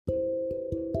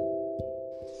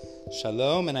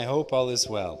Shalom, and I hope all is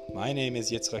well. My name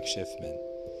is Yitzchak Schiffman.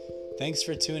 Thanks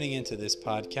for tuning into this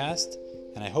podcast,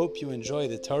 and I hope you enjoy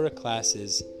the Torah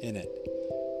classes in it.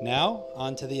 Now,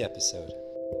 on to the episode.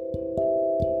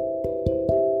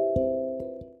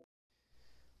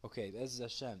 Okay, Bez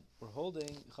Hashem, we're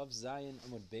holding Chav Zayin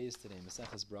Amud Beis today,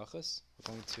 Maseches Berachos.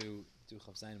 We're going to do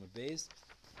Chav Zayin Amud Beis.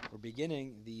 We're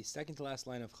beginning the second to last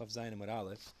line of Chav Zayin Amud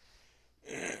Aleph.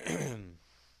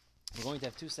 We're going to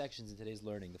have two sections in today's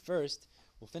learning. The first,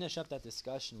 we'll finish up that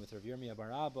discussion with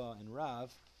REbA and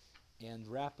Rav, and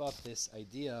wrap up this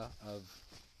idea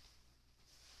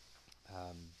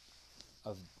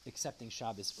of accepting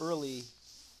Shabbos early,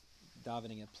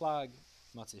 davening at Plag,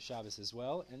 Matzei Shabbos as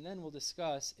well, and then we'll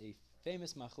discuss a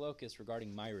famous machlokus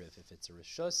regarding Maariv, if it's a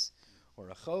reshus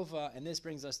or a chova, and this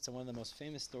brings us to one of the most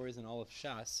famous stories in all of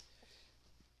Shas,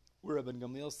 where Rabban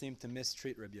Gamliel seemed to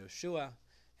mistreat R Yehoshua,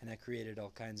 and that created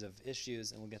all kinds of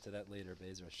issues, and we'll get to that later,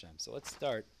 Be'ezer Hashem. So let's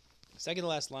start. Second to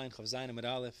last line, Chav Zayin Amud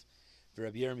Aleph,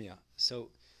 REbA. So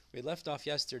we left off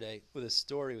yesterday with a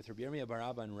story with REbA,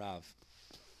 RYbA, and Rav.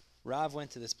 Rav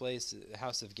went to this place, the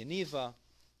house of Geneva,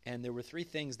 and there were three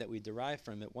things that we derived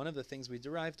from it. One of the things we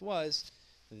derived was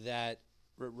that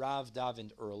Rav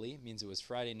davened early, means it was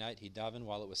Friday night, he davened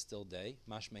while it was still day.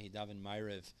 Mashma, he davened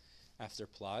Maariv after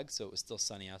Plag, so it was still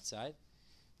sunny outside.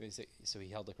 So he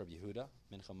held like Rabbi Yehuda,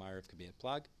 Mincha Maariv could be at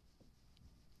Plag.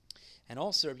 And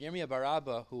also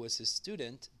REbA, who was his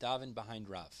student, davened behind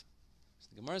Rav. So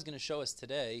the Gemara is going to show us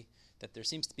today that there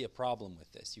seems to be a problem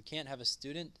with this. You can't have a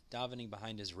student davening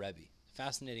behind his Rebbe.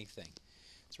 Fascinating thing.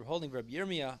 So we're holding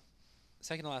REbA,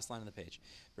 second to last line on the page.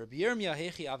 REbA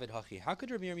hechi avid hachi. How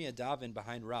could REbA daven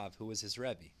behind Rav, who was his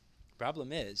Rebbe?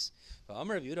 Problem is, Rav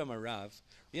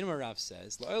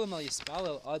says, turning to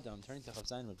Chav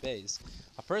Zayin Amud Beis,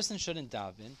 a person shouldn't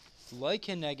daven like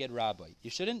neged rabbi. You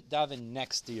shouldn't daven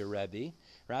next to your Rebbe.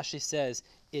 Rashi says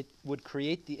it would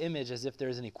create the image as if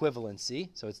there's an equivalency,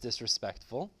 so it's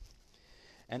disrespectful.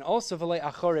 And also v'lei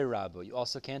achore rabbi. You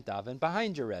also can't daven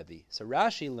behind your Rebbe. So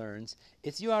Rashi learns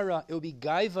it would be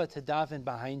gaiva to daven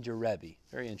behind your Rebbe.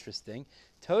 Very interesting.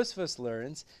 Tosfos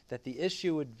learns that the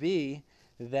issue would be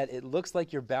that it looks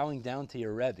like you're bowing down to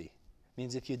your Rebbe.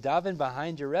 Means if you daven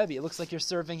behind your Rebbe, it looks like you're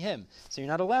serving him. So you're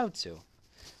not allowed to.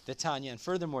 The Tanya, and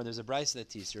furthermore, there's a brayso that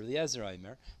teaches Eliezer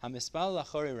Aimer, hamispal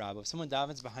lachori rabbo. If someone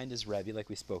davens behind his Rebbe, like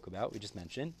we spoke about, we just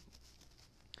mentioned.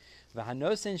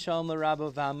 V'hanosen shalom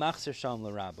l'rabbo, v'hamachzer shalom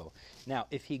l'rabbo. Now,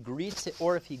 if he greets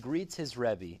his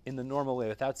Rebbe in the normal way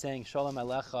without saying shalom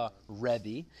alecha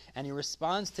Rebbe, and he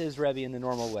responds to his Rebbe in the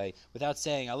normal way without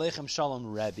saying aleichem shalom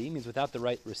Rebbe, means without the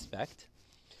right respect.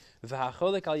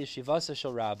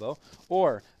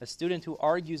 Or a student who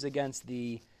argues against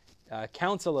the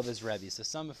counsel of his Rebbe. So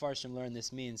some Mefarshim learn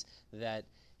this means that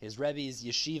his Rebbe's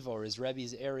yeshiva or his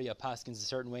Rebbe's area paskins a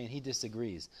certain way and he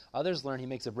disagrees. Others learn he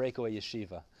makes a breakaway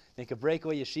yeshiva. Make a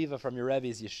breakaway yeshiva from your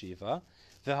Rebbe's yeshiva.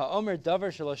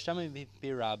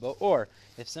 Or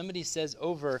if somebody says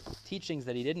over teachings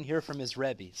that he didn't hear from his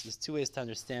Rebbe, so there's two ways to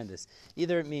understand this.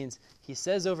 Either it means he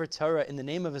says over Torah in the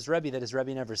name of his Rebbe that his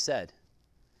Rebbe never said.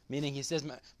 Meaning he says,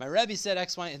 my Rebbe said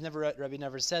X, Y, and Rebbe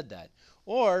never said that.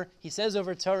 Or he says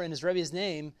over Torah in his Rebbe's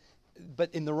name, but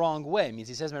in the wrong way. Means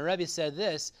he says, my Rebbe said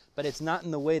this, but it's not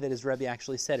in the way that his Rebbe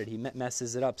actually said it. He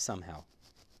messes it up somehow.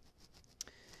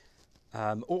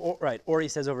 Or he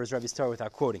says over his Rebbe's Torah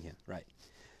without quoting him. Right.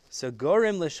 So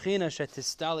gorim l'shchina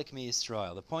shetistalik mi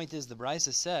Yisrael. The point is, the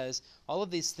brayso says all of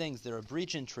these things, they're a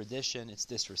breach in tradition. It's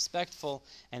disrespectful,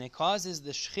 and it causes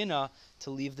the shchina to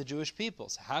leave the Jewish people.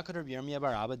 So how could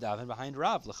REbA daven behind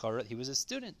Rav? He was a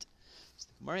student. So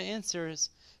the Gemara answers,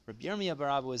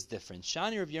 REbA was different.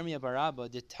 Shani REbA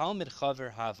did talmid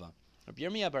chaver hava.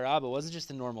 REbA wasn't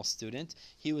just a normal student.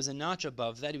 He was a notch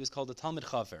above that. He was called a talmid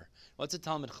chaver. What's a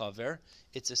talmid chaver?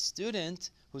 It's a student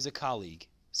who's a colleague.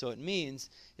 So it means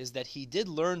is that he did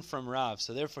learn from Rav,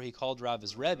 so therefore he called Rav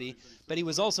his Rebbe, but he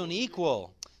was also an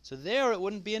equal. So there it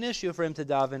wouldn't be an issue for him to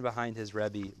daven behind his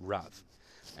Rebbe Rav.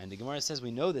 And the Gemara says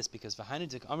we know this because because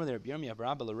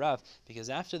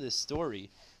after this story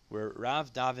where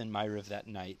Rav davened Maariv that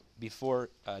night before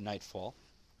nightfall,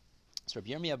 so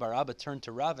REbA turned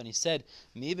to Rav and he said,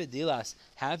 Mi b'dilas,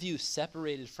 have you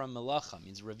separated from melacha?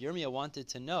 Means REbA wanted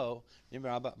to know,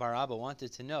 REbA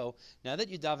wanted to know, now that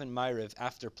you daven Maariv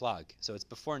after Plag, so it's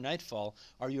before nightfall,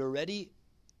 are you already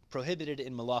prohibited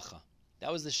in melacha?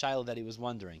 That was the shiloh that he was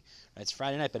wondering. Right, it's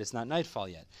Friday night, but it's not nightfall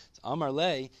yet. So Amar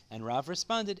Lei, and Rav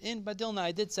responded, in Badilna,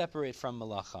 I did separate from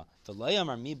Malacha. V'lei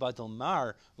Amar mi Badil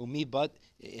Mar,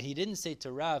 he didn't say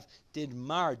to Rav, did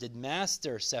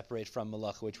Master separate from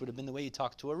Malacha, which would have been the way you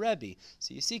talk to a Rebbe.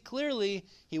 So you see clearly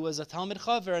he was a Talmid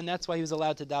Chaver, and that's why he was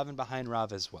allowed to daven behind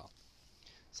Rav as well.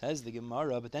 Says the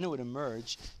Gemara, but then it would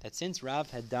emerge that since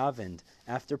Rav had davened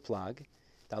after plag,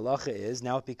 the halacha is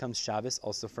now it becomes Shabbos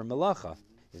also for melacha.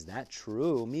 Is that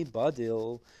true? Mi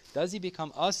badil. Does he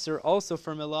become aser also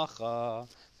for melacha?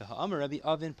 The ha'amar Rabbi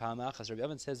Avin pamach. As Rabbi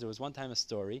Avin says, there was one time a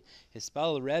story. His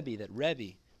spal Rebbe that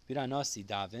Rebbe Biranasi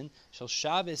daven shall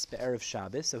Shabbos be'erev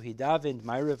Shabbos. So he davened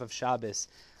Maariv of Shabbos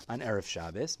on erev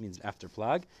Shabbos, means after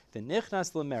plag. Then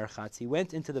nichnas lemerchatz. He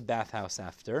went into the bathhouse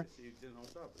after.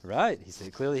 Right. He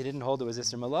said clearly he didn't hold it was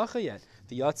Isser Malacha yet.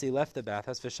 The Yatzi left the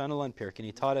bathhouse. V'shanal and Pirkin.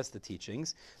 He taught us the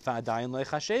teachings. Va'adayin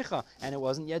loichashecha. And it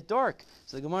wasn't yet dark.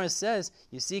 So the Gemara says,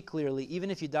 you see clearly,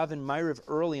 even if you daven Maariv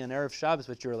early on erev Shabbos,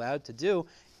 which you're allowed to do,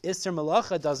 Isser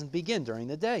Malacha doesn't begin during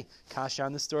the day. Kasha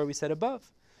on the story we said above.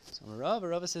 So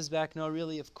Rava says back, no,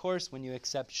 really, of course, when you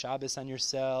accept Shabbos on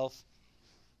yourself,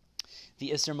 the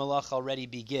Isser Malach already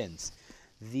begins.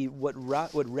 What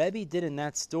REbA did in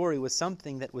that story was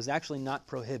something that was actually not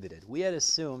prohibited. We had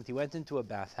assumed he went into a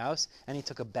bathhouse and he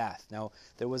took a bath. Now,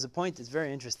 there was a point that's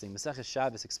very interesting. Maseches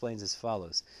Shabbos explains as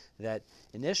follows, that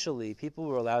initially people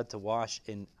were allowed to wash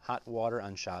in hot water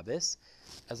on Shabbos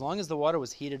as long as the water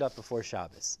was heated up before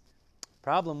Shabbos.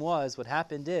 Problem was, what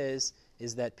happened is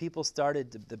that people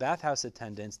the bathhouse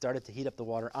attendants started to heat up the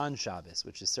water on Shabbos,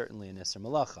 which is certainly an Isser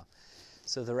Malacha.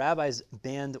 So the rabbis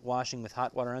banned washing with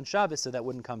hot water on Shabbos, so that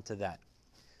wouldn't come to that.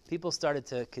 People started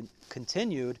to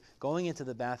continued going into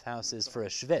the bathhouses for a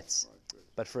shvitz,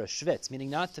 but for a shvitz, meaning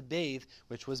not to bathe,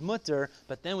 which was mutter,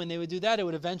 but then when they would do that, it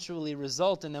would eventually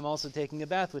result in them also taking a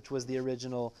bath, which was the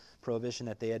original prohibition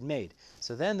that they had made.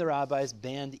 So then the rabbis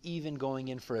banned even going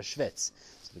in for a shvitz.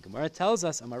 So the Gemara tells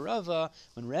us, Amarava,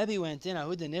 when Rebbe went in,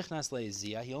 Ahuda nichnas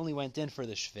le'eziyah, he only went in for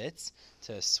the shvitz,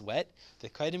 to sweat, the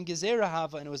kaidim gezerah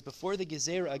hava, and it was before the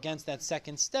gezerah against that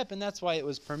second step, and that's why it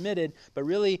was permitted, but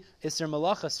really, Isser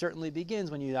Malacha certainly begins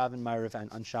when you daven Maariv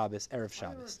on Shabbos, erev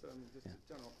Shabbos.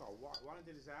 Why didn't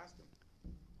they just ask him?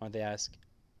 Why don't they ask?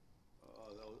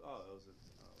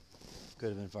 Could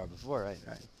have been far before, right.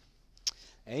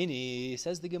 Eini,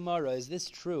 says the Gemara, is this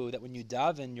true that when you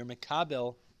daven, you're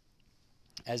mekabel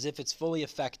as if it's fully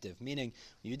effective? Meaning,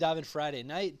 when you daven Friday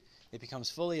night, it becomes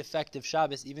fully effective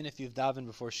Shabbos, even if you've davened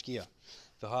before Shkia.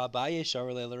 But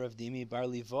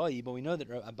we know that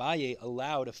Abaye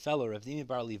allowed a fellow, Rav Dimi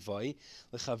bar Livoi,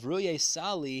 l'chavruye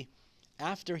sali,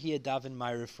 after he had davened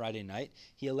Maariv Friday night,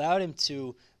 he allowed him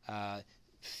to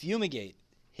fumigate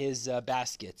his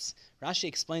baskets. Rashi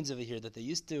explains over here that they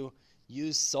used to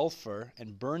use sulfur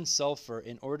and burn sulfur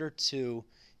in order to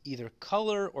either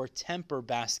color or temper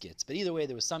baskets. But either way,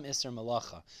 there was some Isser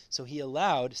Malacha. So he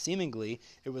allowed, seemingly,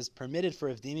 it was permitted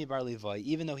for Avdimi bar Livai,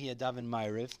 even though he had davened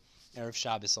Maariv, Erev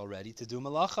Shabbos already, to do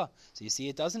Malacha. So you see,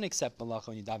 it doesn't accept Malacha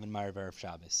when you daven Maariv, Erev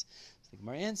Shabbos. So the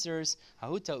Gemara answers,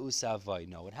 Hahuta usavai.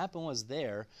 No, what happened was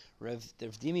there,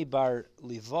 Avdimi bar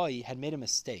Livai had made a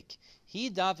mistake. He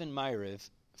davened Maariv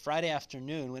Friday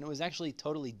afternoon when it was actually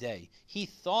totally day. He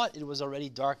thought it was already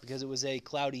dark because it was a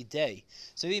cloudy day.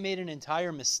 So he made an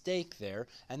entire mistake there,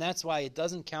 and that's why it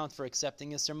doesn't count for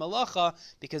accepting Isser Malacha,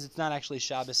 because it's not actually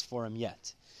Shabbos for him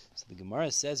yet. So the Gemara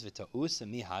says, V'ta'us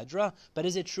mihadra, but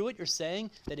is it true what you're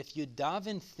saying, that if you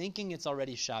daven thinking it's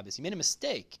already Shabbos, you made a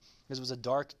mistake, because it was a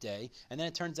dark day, and then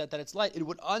it turns out that it's light, it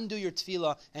would undo your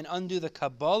tefillah and undo the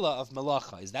Kabbalah of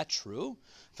Malacha. Is that true?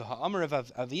 V'ha'amar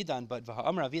Avidan, but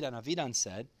V'ha'amar Avidan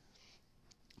said,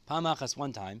 Pamachas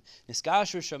one time,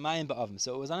 Niskashu Shamayim Ba'avim.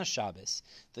 So it was on a Shabbos.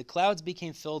 The clouds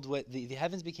became filled with, the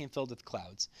heavens became filled with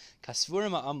clouds.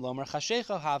 Kasvurim Ma'am Lomer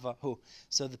Chashecha Hava Hu.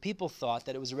 So the people thought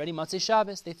that it was already Matzei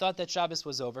Shabbos. They thought that Shabbos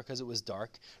was over because it was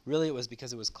dark. Really it was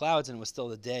because it was clouds and it was still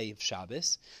the day of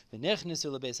Shabbos.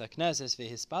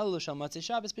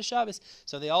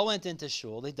 So they all went into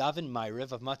shul. They davened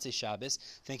Maariv of Matzei Shabbos,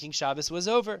 thinking Shabbos was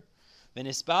over.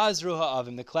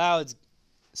 The clouds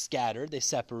scattered, they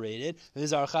separated.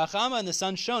 V'zar Chachama, and the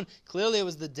sun shone. Clearly it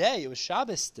was the day, it was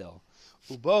Shabbos still.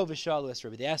 Ubo v'shalu es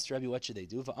Rebbe. They asked Rebbe, what should they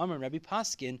do? V'amar Rebbe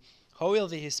Paskin, hoil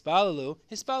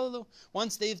v'hispalalu.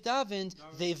 Once they've davened,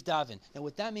 they've davened. And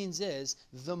what that means is,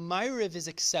 the Maariv is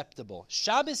acceptable.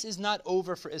 Shabbos is not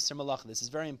over for Isser Malacha. This is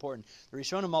very important. The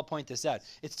Rishonim all point this out.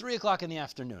 It's 3 o'clock in the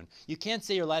afternoon. You can't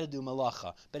say you're allowed to do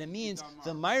Malacha, but it means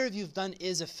the Maariv you've done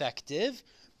is effective.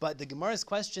 But the Gemara's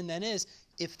question then is,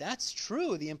 if that's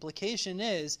true, the implication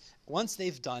is, once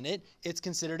they've done it, it's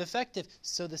considered effective.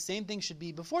 So the same thing should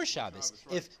be before Shabbos.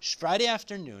 Right. If Friday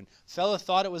afternoon, fella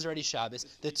thought it was already Shabbos,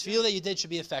 the tefillah that you did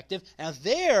should be effective. Now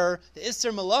there, the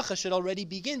Isser Malacha should already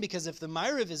begin, because if the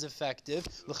Maariv is effective,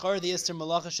 l'char the Isser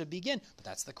Malacha should begin. But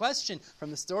that's the question.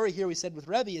 From the story here we said with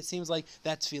Rebbe, it seems like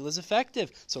that tefillah is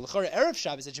effective. So l'char Erev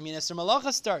Shabbos, that should mean Isser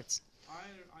Malacha starts. I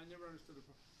never understood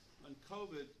on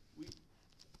COVID.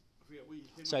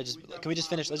 Sorry, can we just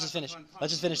finish? Let's just finish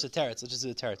the teretz. Let's just do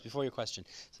the teretz before your question.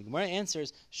 So Gemara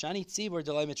answers, Shani tzibur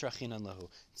delay mitrachinan lahu.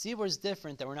 Tzibur is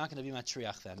different, that we're not going to be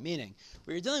matriach them. Meaning,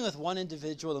 when you're dealing with one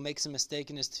individual who makes a mistake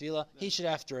in his tefillah, he should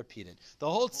have to repeat it. The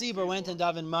whole tzibur went and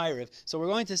daven Maariv, so we're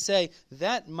going to say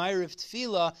that Maariv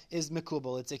tefillah is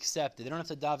mekubal, it's accepted. They don't have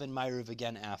to daven Maariv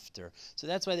again after. So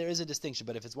that's why there is a distinction.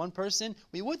 But if it's one person,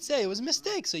 we would say it was a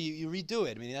mistake, so you redo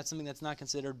it. I mean, that's something that's not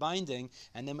considered binding,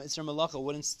 and then Mr. Malacha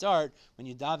wouldn't start when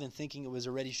you daven thinking it was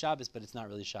already Shabbos, but it's not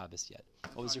really Shabbos yet.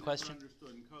 What was your question? I never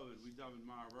understood in COVID, we daven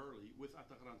Maariv early with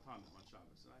Atacharan Tanim on Shabbos.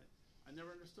 I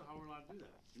never understood how we're allowed to do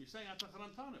that. And you're saying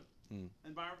Atacharan Tanim,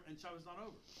 and Shabbos not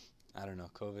over. I don't know.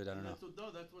 COVID, I don't know.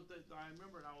 That's what I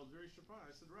remember, and I was very surprised.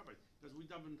 I said, Rabbi, because we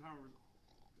daven Tanim,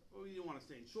 you didn't want to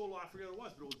stay in Shul, I forget what it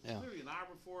was, but it was clearly an hour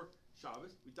before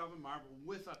Shabbos, we daven Maariv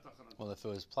with Atacharan Tanim. Well, if it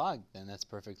was plugged, then that's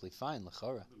perfectly fine,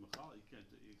 l'chora.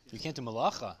 You can't do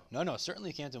malacha. No, certainly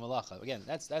you can't do malacha. Again,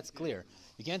 that's clear.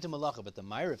 You can't do malacha, but the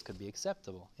Maariv could be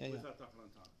acceptable.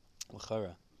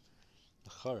 L'chora.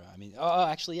 I mean,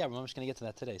 actually, yeah, we're just going to get to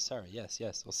that today. Sorry. Yes,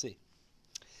 we'll see.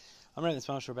 Amr, that's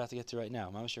what we're about to get to right now.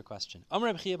 Mamash, your question. Amr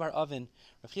Reb Chia bar Avin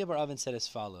said as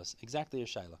follows, exactly your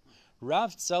shaila.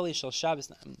 Rav tzali shel Shabbos,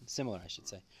 similar I should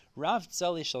say. Rav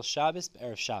tzali shel Shabbos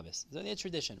erev Shabbos. So the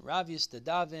tradition. Rav used to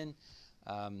daven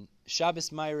Shabbos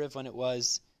Maariv when it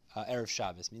was erev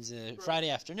Shabbos. Means Friday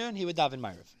afternoon he would daven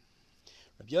Maariv.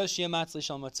 Rabbi Yoshia matzli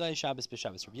shel Motzei Shabbos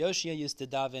b'Shabbos. Rabbi Yoshia used to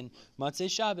daven Motzei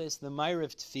Shabbos the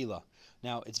Maariv tefillah.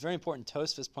 Now it's very important.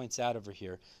 Tosfos points out over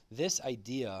here this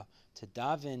idea to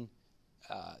daven.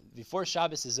 Before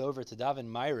Shabbos is over to daven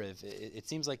Maariv, it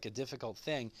seems like a difficult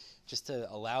thing just to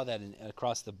allow that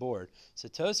across the board. So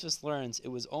Tosfos learns it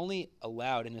was only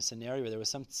allowed in a scenario where there was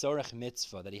some tzorech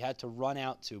mitzvah that he had to run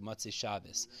out to Motzei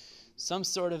Shabbos. Some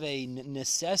sort of a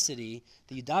necessity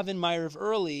that you daven Maariv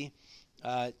early,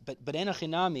 but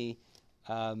enochinami,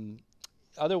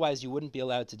 otherwise you wouldn't be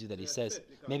allowed to do that. He says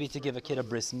maybe to give a kid a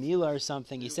bris milah or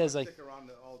something. He says like...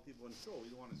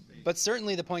 But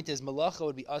certainly the point is malacha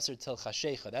would be asur till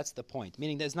chashecha. That's the point.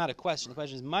 Meaning that's not a question. The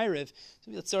question is Maariv.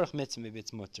 So it's tzorach mitzvah, maybe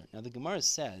it's mutter. Now the Gemara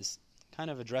says, kind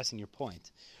of addressing your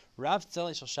point, Rav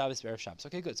tzali shel Shabbos erev Shabbos.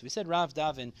 Okay, good. So we said Rav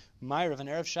daven Maariv and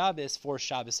erev Shabbos for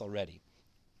Shabbos already.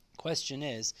 Question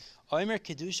is, oimer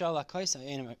kedusha ala kais,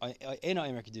 ena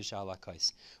oimer kedusha ala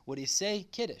kais. Would he say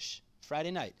kiddush Friday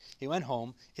night? He went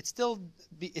home. It's still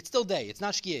day. It's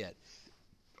not shkia yet.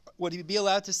 Would he be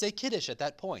allowed to say Kiddush at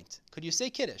that point? Could you say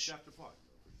Kiddush?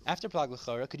 After Plag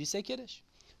L'chora, could you say Kiddush?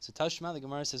 So Tashma, the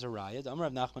Gemara says a raya.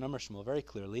 Amar Rav Nachman, Amar Shmuel, very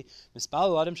clearly.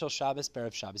 Mispal Adam Shel Shabbos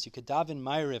Berev Shabbos. You could daven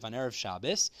Maariv on Erev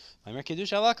Shabbos. Maimer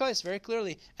Kiddush Alakos, very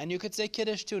clearly. And you could say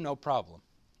Kiddush too, no problem.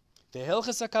 The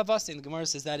Hilchas HaKavasin, the Gemara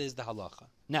says that is the halacha.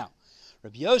 Now,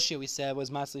 Rabbi Yoshia, we said,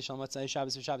 was Matzli Shal Motzei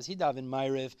Shabbos for Shabbos. He davened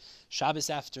Maariv Shabbos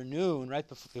afternoon, right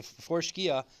before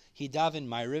Shkia. He davened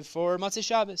Maariv for Motzei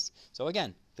Shabbos. So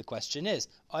again, the question is,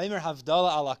 Oimer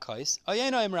Havdalah ala Kais,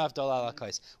 Oyeno Oimer Havdalah ala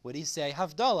Kais. Would he say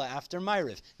Havdalah after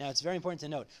Maariv? Now it's very important to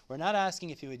note, we're not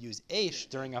asking if he would use Eish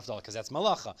during Havdalah, because that's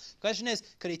Malacha. The question is,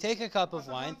 could he take a cup of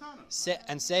wine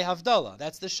and say Havdalah?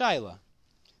 That's the Shaila.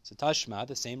 So Tashma,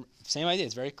 the same idea.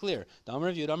 It's very clear. The Amar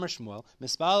of Yud, Amar Shmuel,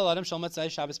 Mispal Adam Shal Motzei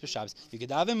Shabbos b'Shabbos. You could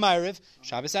daven Maariv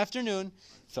Shabbos afternoon,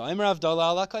 Oimer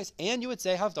Havdalah ala Kais, and you would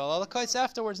say Havdalah ala Kais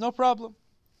afterwards. No problem.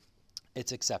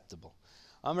 It's acceptable.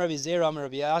 Amar Rabbi Zera, Amar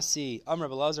Rabbi Yasi, Amar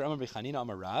Rabbi Lazar, Amar Rabbi Chanina,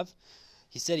 Amar Rav.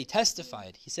 He said, he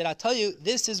testified. He said, I'll tell you,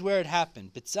 this is where it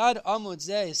happened. Bitzad Amud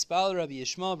Zeh, Hispal Rabbi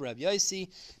Yishmael, Rabbi Yossi.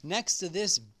 Next to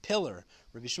this pillar,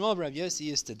 Rabbi Yishmael, Rabbi Yossi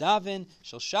used to daven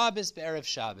Shel Shabbos be'erev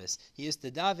Shabbos. He used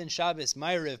to daven Shabbos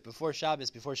Maariv before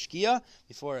Shabbos, before Shkia,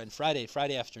 and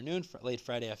Friday afternoon, late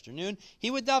Friday afternoon.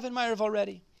 He would daven Maariv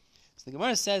already. So the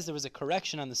Gemara says there was a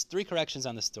correction on this, 3 corrections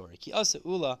on the story. Ki asa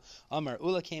Ula, Amar,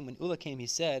 Ula came. When Ula came, he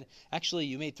said, actually,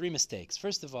 you made 3 mistakes.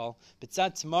 First of all,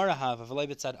 Bitzad Tamara Hava, V'lei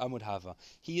Bitzad Amud Hava.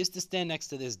 He used to stand next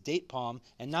to this date palm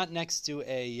and not next to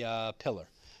a pillar.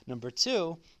 Number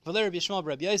 2, V'lei Rabbi Yishmael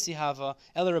Rabbi Yossi Hava,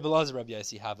 Ela Rabbi Lazar Rabbi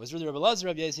Yossi Hava. It was really Rabbi Lazar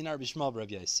Rabbi Yossi, not Rabbi Yishmael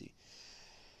Rabbi Yossi.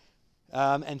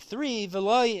 And 3,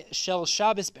 V'loi Shel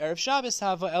Shabbos Be'erev Shabbos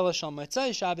Hava, Ela Shel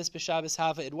Motzei Shabbos B'Shabbos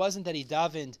Hava. It wasn't that he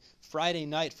davened Friday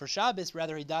night for Shabbos,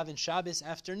 rather he davened Shabbos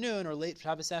afternoon or late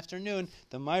Shabbos afternoon,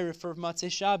 the Maariv for Motzei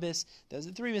Shabbos. Those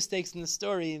are 3 mistakes in the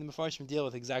story, and the Mefarshim deal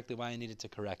with exactly why I needed to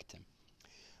correct him.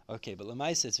 Okay, but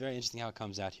Lamaisa, it's very interesting how it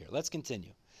comes out here. Let's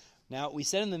continue. Now, we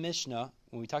said in the Mishnah,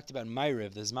 when we talked about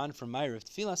Maariv, the Zman for Maariv,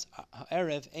 Tfilas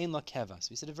Erev Ein La Keva. So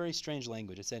we said a very strange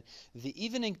language. It said, the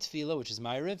evening Tfilah, which is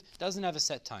Maariv, doesn't have a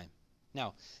set time.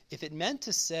 Now, if it meant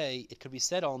to say it could be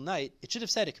said all night, it should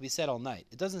have said it could be said all night.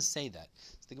 It doesn't say that.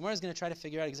 So the Gemara is going to try to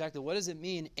figure out exactly what does it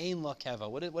mean, ein la keva?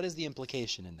 What is the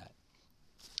implication in that?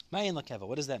 Ma ein la keva,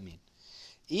 what does that mean?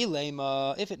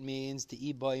 Ilema, if it means the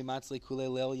iboy matzli kule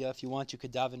lelia, if you want, you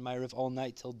could daven Maariv all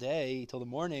night till the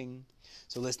morning.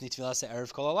 So listening to tefillah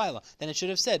erev kol halayla. Then it should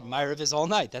have said Maariv is all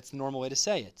night. That's the normal way to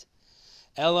say it.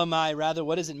 Elamai, rather,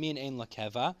 what does it mean ein la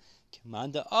keva?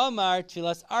 Kimanda Amar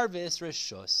tefillas arvis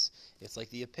reshus. It's like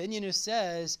the opinion who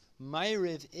says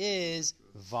Maariv is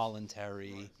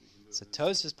voluntary. So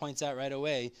Tosfos points out right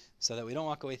away, so that we don't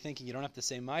walk away thinking you don't have to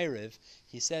say Maariv.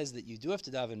 He says that you do have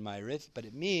to daven Maariv, but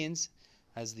it means,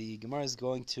 as the Gemara is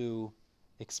going to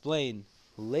explain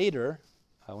later,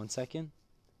 one second.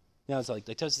 No, it's like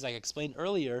Tosfos, like I explained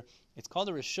earlier, it's called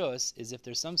a reshus, is if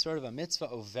there's some sort of a mitzvah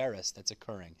overis that's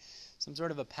occurring. Some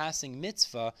sort of a passing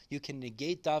mitzvah, you can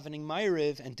negate davening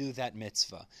Maariv and do that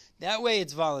mitzvah. That way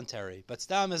it's voluntary. But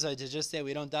stam as I just say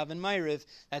we don't daven Maariv,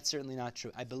 that's certainly not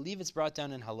true. I believe it's brought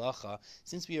down in halacha.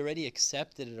 Since we already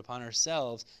accepted it upon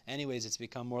ourselves, anyways, it's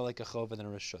become more like a chova than a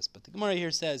reshus. But the Gemara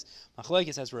here says,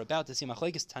 machlokes, as we're about to see,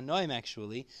 machlokes tanoim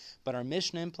actually, but our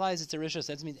Mishnah implies it's a reshus.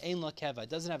 That means ein la keva. It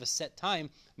doesn't have a set time,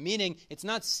 meaning it's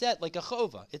not set like a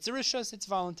chova. It's a reshus, it's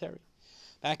voluntary.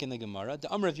 Back in the Gemara, the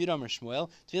Amr of Yud Amr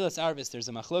Shmuel, Tfilas Arvis, there's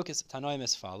a machlokes tanoim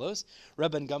as follows.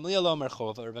 Rabban Gamliel Omer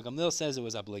chova. Rabban Gamliel says it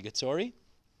was obligatory.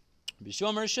 Rabbi Yeshua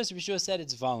Omer reshus. Rabbi Yeshua said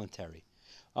it's voluntary.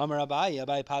 Amr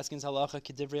Abai paskins halacha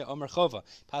kedivrei Omer chova.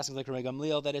 Paskins like Rabbi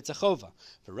Gamliel that it's a chova.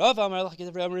 For Rav Amr halacha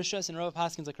kedivrei Omer reshus, and Rav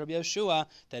paskins like Rabbi Yeshua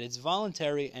that it's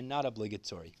voluntary and not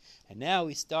obligatory. And now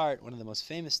we start one of the most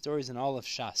famous stories in all of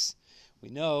Shas. We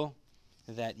know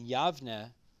that Yavne,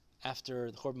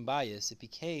 after the Churban Bayis, it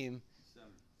became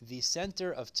the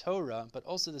center of Torah, but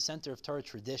also the center of Torah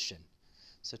tradition.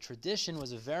 So tradition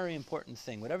was a very important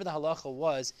thing. Whatever the halacha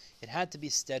was, it had to be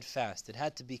steadfast. It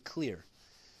had to be clear.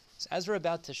 So as we're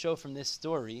about to show from this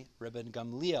story, Rabban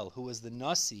Gamliel, who was the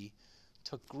Nasi,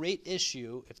 took great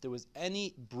issue if there was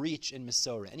any breach in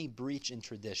Masorah, any breach in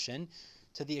tradition,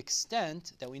 to the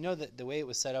extent that we know that the way it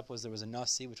was set up was there was a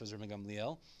Nasi, which was Rabban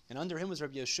Gamliel, and under him was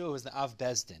Rabbi Yeshua, who was the Av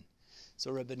Bezdin.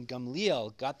 So Rabban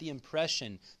Gamliel got the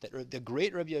impression that the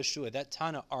great Rabbi Yeshua, that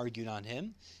Tana, argued on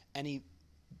him, and he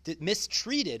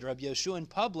mistreated Rabbi Yeshua in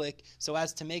public so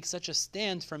as to make such a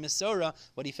stand for Masorah,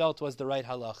 what he felt was the right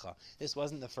halacha. This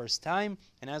wasn't the first time,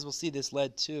 and as we'll see, this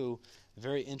led to a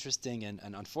very interesting and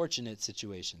unfortunate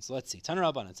situation. So let's see. Tana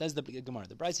Rabbanan, it says the Gemara,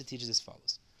 the Brisa teaches as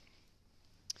follows.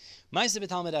 There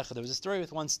was a story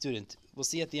with one student. We'll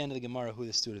see at the end of the Gemara who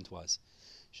the student was.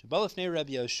 Rabbi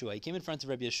Yehoshua. He came in front of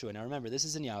Rabbi Yehoshua. Now remember, this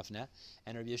is in Yavne,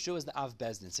 and Rabbi Yehoshua was the Av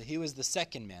Bezdin. So he was the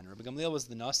second man. Rabbi Gamliel was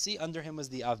the Nasi. Under him was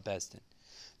the Av Bezdin.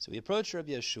 So he approached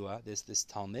Rabbi Yehoshua, this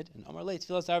Talmud, and Amar Lei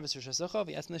Tfilas Arvis Reshus.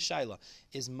 He asked him the Shaila: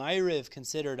 is Maariv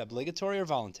considered obligatory or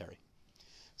voluntary?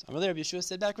 So Amar Lei, Rabbi Yehoshua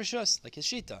said back Reshus, like his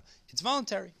Shita. It's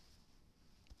voluntary.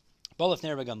 Rabbi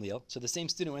Gamliel. So the same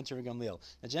student went to Rabbi Gamliel.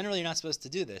 Now generally you're not supposed to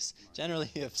do this.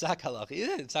 Generally you have psak halacha. He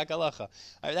did psak halacha. All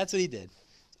right, that's what he did.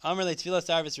 Amar le tefillas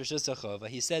arvis reshus chova.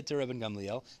 He said to Rabban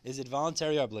Gamliel, "Is it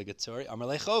voluntary or obligatory?" Amar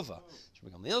le chova.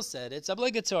 Rabban Gamliel said, "It's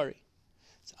obligatory."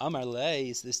 So Amar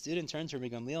le, so the student turned to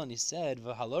Rabban Gamliel and he said,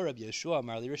 "V'halo Rabbi Yehoshua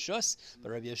Amar le reshus."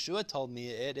 But Rabbi Yehoshua told me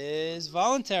it is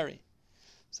voluntary.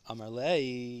 So Amar le,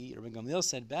 Rabban Gamliel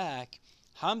said back,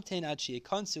 "Hamtein ad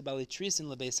sheyikonsu balitrisin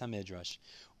lebeis hamidrash."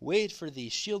 Wait for the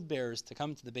shield bearers to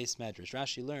come to the base medrash.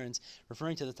 Rashi learns,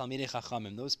 referring to the Talmidei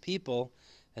Chachamim, those people,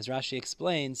 as Rashi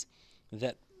explains,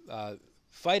 that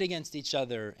fight against each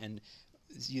other and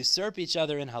usurp each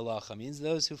other in halacha, means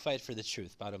those who fight for the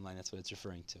truth. Bottom line, that's what it's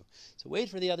referring to. So wait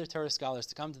for the other Torah scholars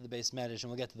to come to the base medrash, and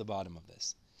we'll get to the bottom of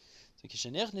this. So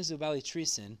kishenech nizu bali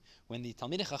trisin, when the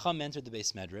Talmidei Chacham entered the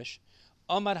base medrash,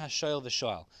 Amar hashoel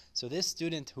v'shoel. So this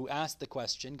student who asked the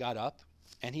question got up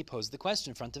and he posed the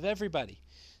question in front of everybody.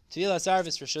 Tfilas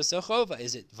arvis reshus chova.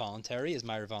 Is it voluntary? Is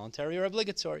Maariv voluntary or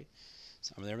obligatory?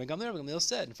 So Rabbi Gamliel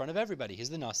said in front of everybody, he's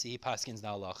the Nasi, he paskins the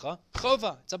halacha,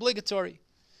 chova, it's obligatory.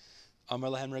 Amar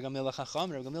lahem Rabbi Gamliel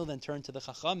chacham. Rabbi Gamliel then turned to the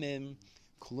chachamim.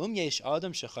 Kulum yesh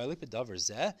adam shechaylik b'davar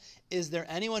zeh. Is there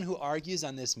anyone who argues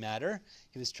on this matter?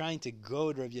 He was trying to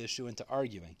goad Rabbi Yehoshua into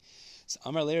arguing. So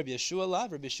Amar le Rabbi Yehoshua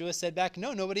lav. Rabbi Yehoshua said back,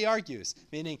 no, nobody argues.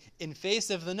 Meaning, in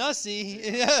face of the Nasi,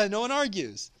 yeah, no one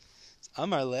argues.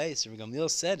 Amar le, so Rabbi Gamliel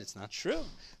said, it's not true.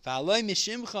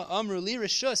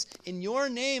 In your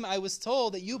name, I was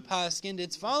told that you paskind,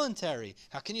 it's voluntary.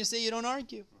 How can you say you don't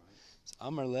argue? So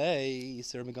Amar le,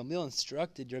 so Rabbi Gamliel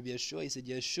instructed Rabbi Yehoshua. He said,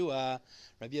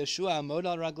 Rabbi Yehoshua, amod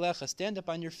al raglecha, stand up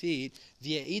on your feet,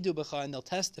 v'ye'idu b'cha, and they'll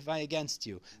testify against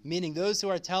you. Meaning, those who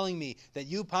are telling me that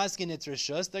you paskind it's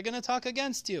reshus, they're going to talk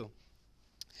against you.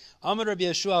 Amar Rabbi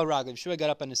Yehoshua al-Raglav. Yehoshua got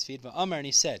up on his feet, and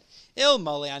he said, Il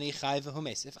mole ani chai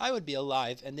v'humes. If I would be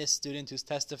alive and this student who's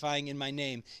testifying in my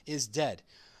name is dead,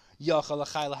 so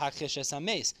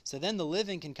then the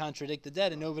living can contradict the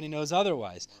dead and nobody knows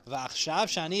otherwise. I'm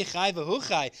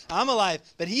alive,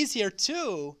 but he's here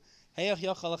too. How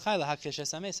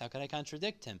could I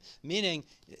contradict him? Meaning,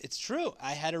 it's true.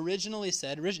 I had originally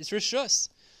said it's reshus.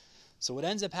 So what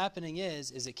ends up happening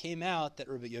is it came out that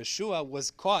Rabbi Yehoshua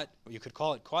was caught, or you could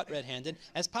call it caught red-handed,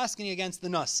 as paskening against the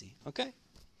Nasi. Okay?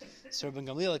 So Rabbi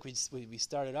Gamliel, like we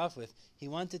started off with, he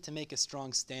wanted to make a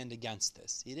strong stand against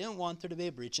this. He didn't want there to be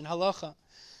a breach in halacha.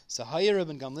 So Hayir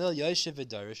Rabbi Gamliel Yoshev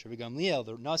v'Darish. Rabbi Gamliel,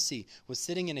 the Nasi, was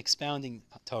sitting and expounding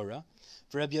Torah.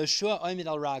 For Rabbi Yehoshua Oimid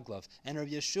al Raglav, and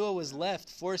Rabbi Yehoshua was left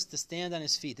forced to stand on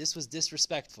his feet. This was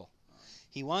disrespectful.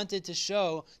 He wanted to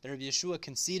show that Rabbi Yehoshua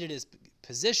conceded his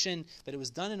position, but it was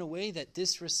done in a way that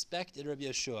disrespected Rabbi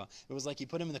Yehoshua. It was like he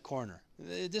put him in the corner.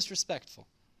 Disrespectful.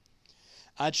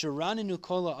 Until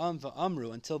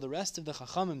the rest of the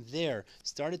Chachamim there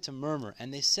started to murmur,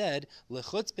 and they said,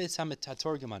 Chutzpis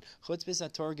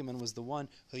HaTorgaman was the one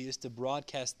who used to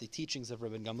broadcast the teachings of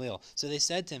Rabbi Gamliel. So they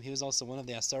said to him, he was also one of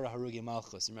the Asara Harugi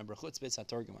Malchus. Remember, Chutzpis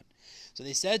HaTorgaman. So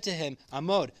they said to him,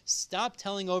 Amod, stop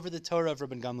telling over the Torah of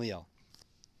Rabbi Gamliel.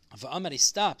 V'amar, he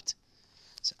stopped.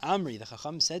 So Amri, the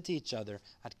Chacham said to each other,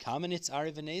 Ad kamanitz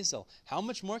Ari v'nezel. How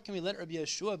much more can we let Rabbi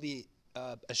Yehoshua be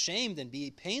ashamed and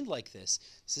be pained like this?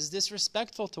 This is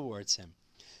disrespectful towards him.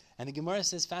 And the Gemara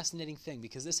says fascinating thing,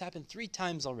 because this happened 3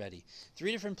 times already.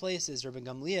 3 different places Rabbi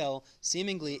Gamliel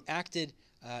seemingly acted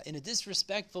in a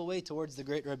disrespectful way towards the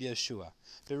great Rabbi Yehoshua.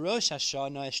 The Rosh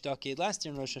Hashanah Eshtoked, last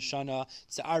year in Rosh Hashanah,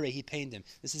 Tza'are, he pained him.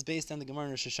 This is based on the Gemara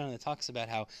in Rosh Hashanah that talks about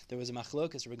how there was a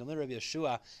machlokas, Rabbi Gamliel, Rabbi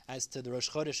Yehoshua, as to the Rosh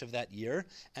Chodesh of that year,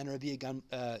 and Rabbi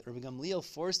Gamliel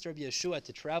forced Rabbi Yehoshua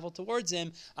to travel towards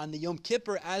him on the Yom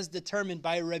Kippur as determined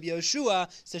by Rabbi Yehoshua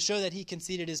to show that he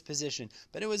conceded his position.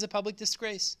 But it was a public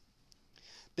disgrace.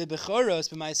 In regards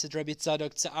to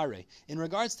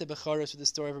Bechoros with the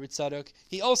story of Rabbi Tzadok,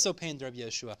 he also pained Rabbi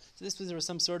Yehoshua. So there was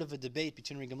some sort of a debate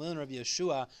between Rabbi Gamliel and Rabbi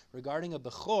Yehoshua regarding a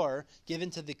Bechor given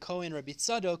to the Kohen Rabbi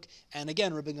Tzadok, and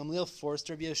again Rabbi Gamliel forced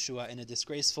Rabbi Yehoshua in a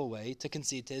disgraceful way to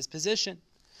concede to his position.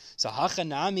 So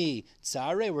Hachanami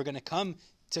Tzare, we're going to come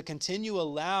to continue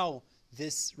allow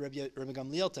this Rabbi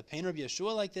Gamliel to paint Rabbi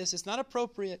Yehoshua like this. It's not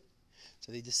appropriate.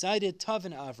 So they decided, Tav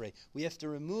and Avre, we have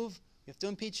to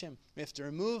impeach him. We have to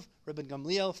remove Rabbi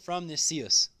Gamliel from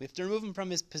Nisius. We have to remove him from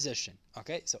his position.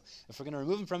 Okay, so if we're going to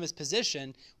remove him from his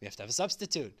position, we have to have a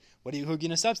substitute. Who are you going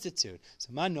to substitute?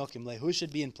 So Man Nokim Le, who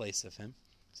should be in place of him?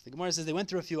 So the Gemara says they went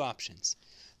through a few options.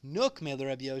 Nuk Mele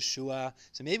Rabbi Yehoshua.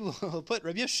 So maybe we'll put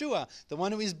Rabbi Yehoshua, the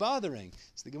one who he's bothering.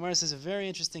 So the Gemara says a very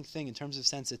interesting thing in terms of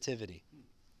sensitivity.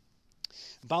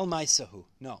 Bal Maisahu.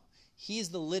 No. He's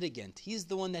the litigant. He's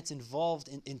the one that's involved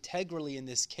integrally in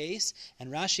this case.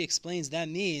 And Rashi explains that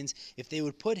means if they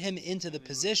would put him into the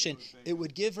position, it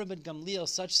would give Rabbi Gamliel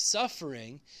such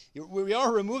suffering. We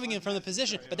are removing him from the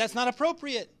position, but that's not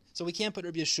appropriate. So we can't put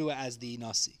Rabbi Yehoshua as the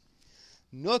Nasi.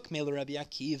 Nuk Mele Rabbi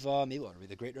Akiva. Maybe we'll be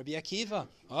the great Rabbi Akiva.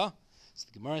 So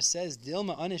the Gemara says,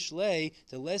 Dilma anishle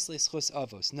to lesle schus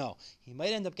avos. No, he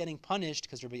might end up getting punished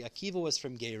because Rabbi Akiva was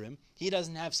from Gerim. He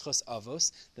doesn't have schus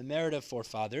avos, the merit of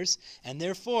forefathers, and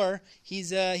therefore he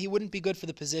wouldn't be good for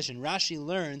the position. Rashi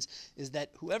learns is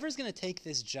that whoever's going to take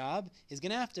this job is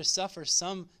going to have to suffer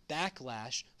some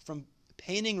backlash from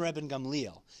painting Rabbi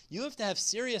Gamliel. You have to have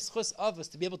serious schus avos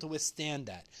to be able to withstand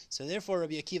that. So therefore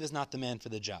Rabbi Akiva is not the man for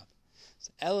the job.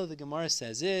 So Ella, the Gemara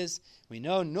says is, we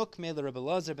know Nuk Mele Rabbi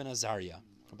Elazar ben Azariah.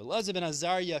 Rabbi Elazar ben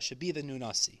Azariah should be the new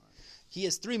Nasi. He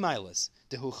has 3 milas.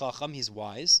 Dehu Chacham, he's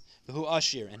wise. Dehu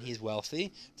Ashir, and he's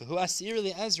wealthy. Dehu Asir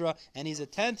li Ezra, and he's a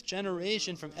 10th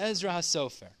generation from Ezra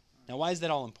HaSofer. Now why is that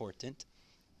all important?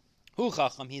 Hu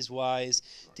Chacham, he's wise.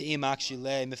 Te'imak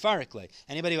Shile Mefarikle.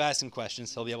 Anybody who asks him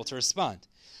questions, he'll be able to respond.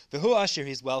 V'hu Asher,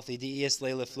 he's wealthy. If he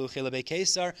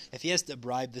has to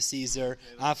bribe the Caesar,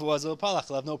 he'll have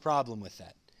no problem with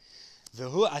that.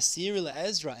 V'hu Asir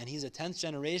Ezra, and he's a 10th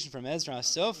generation from Ezra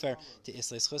HaSofer.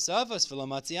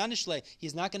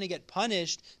 He's not going to get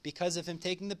punished because of him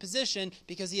taking the position,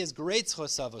 because he has great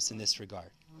chosavos in this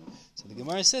regard. So the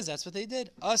Gemara says that's what they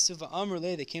did.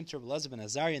 They came to Rabbi Elazar ben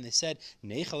Azariah and they said, do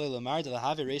you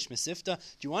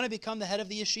want to become the head of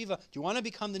the yeshiva? Do you want to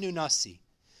become the new Nasi?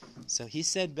 So he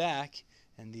said back,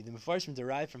 and the Mefarshim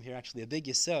derived from here actually a big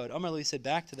yesod. Omar Lui said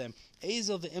back to them, I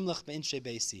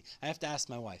have to ask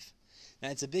my wife.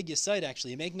 Now it's a big yesod actually.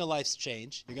 You're making a life's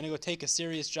change. You're going to go take a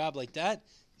serious job like that.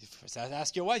 You first have to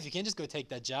ask your wife. You can't just go take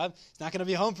that job. It's not going to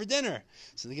be home for dinner.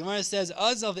 So the Gemara says,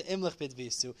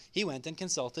 he went and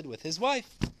consulted with his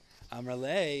wife.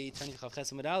 Amrlei, turning to Chav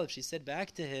Ches Amud Aleph, she said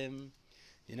back to him,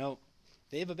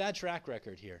 they have a bad track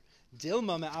record here.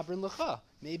 Dilma me'abrin lecha.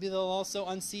 Maybe they'll also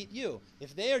unseat you.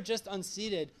 If they are just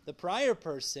unseated the prior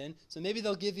person, so maybe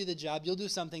they'll give you the job, you'll do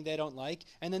something they don't like,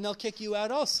 and then they'll kick you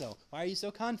out also. Why are you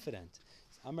so confident?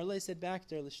 Amrlei said back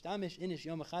to her, L'shtamish inish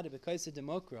yom echad b'kaisa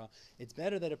demokra. It's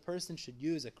better that a person should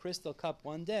use a crystal cup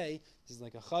one day. This is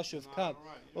like a chashuv cup.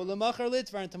 Or l'machar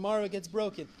litvar, and tomorrow it gets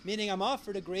broken. Meaning I'm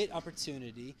offered a great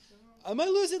opportunity. I might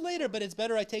lose it later, but it's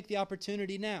better I take the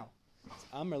opportunity now.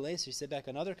 Amrlei, she said back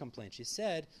another complaint. She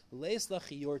said, Leis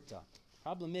lachiyorta.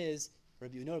 Problem is,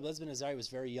 Rabbi Elazar ben Azariah was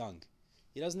very young.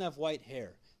 He doesn't have white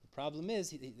hair. The problem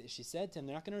is, she said to him,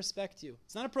 they're not going to respect you.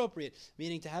 It's not appropriate.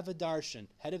 Meaning to have a darshan,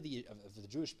 head of the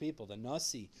Jewish people, the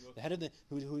nasi, the head of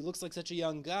who looks like such a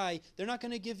young guy, they're not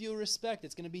going to give you respect.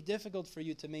 It's going to be difficult for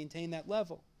you to maintain that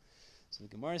level. So the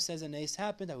Gemara says a nace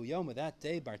happened. That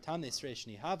day, Bartam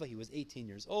Nisrei Hava, he was 18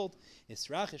 years old.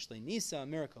 Israchish Nisa, a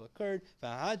miracle occurred.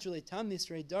 Vahadrule Tam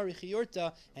Nisrei Dari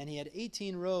Chiyorta, and he had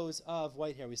 18 rows of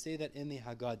white hair. We say that in the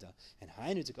Haggadah. And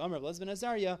Hainu took Amar of Elazar ben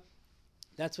Azariah.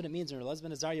 That's what it means. When Elazar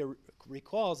ben Azariah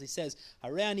recalls, he says,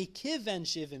 Harani kiven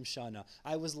shivim shana.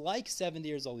 I was like 70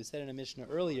 years old. We said in a Mishnah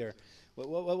earlier.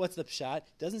 What's the pshat?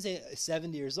 It doesn't say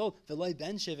 70 years old. V'loi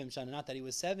ben shivim shana. Not that he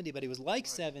was 70, but he was like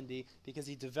 70 because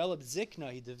he developed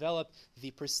zikna. He developed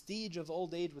the prestige of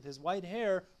old age with his white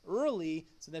hair early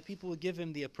so that people would give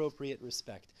him the appropriate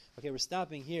respect. Okay, we're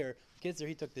stopping here. Kids,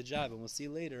 he took the job, and we'll see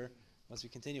later, once we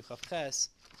continue Chav Ches,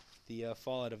 the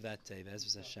fallout of that day.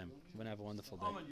 Be'ezras Hashem. We're going to have a wonderful day.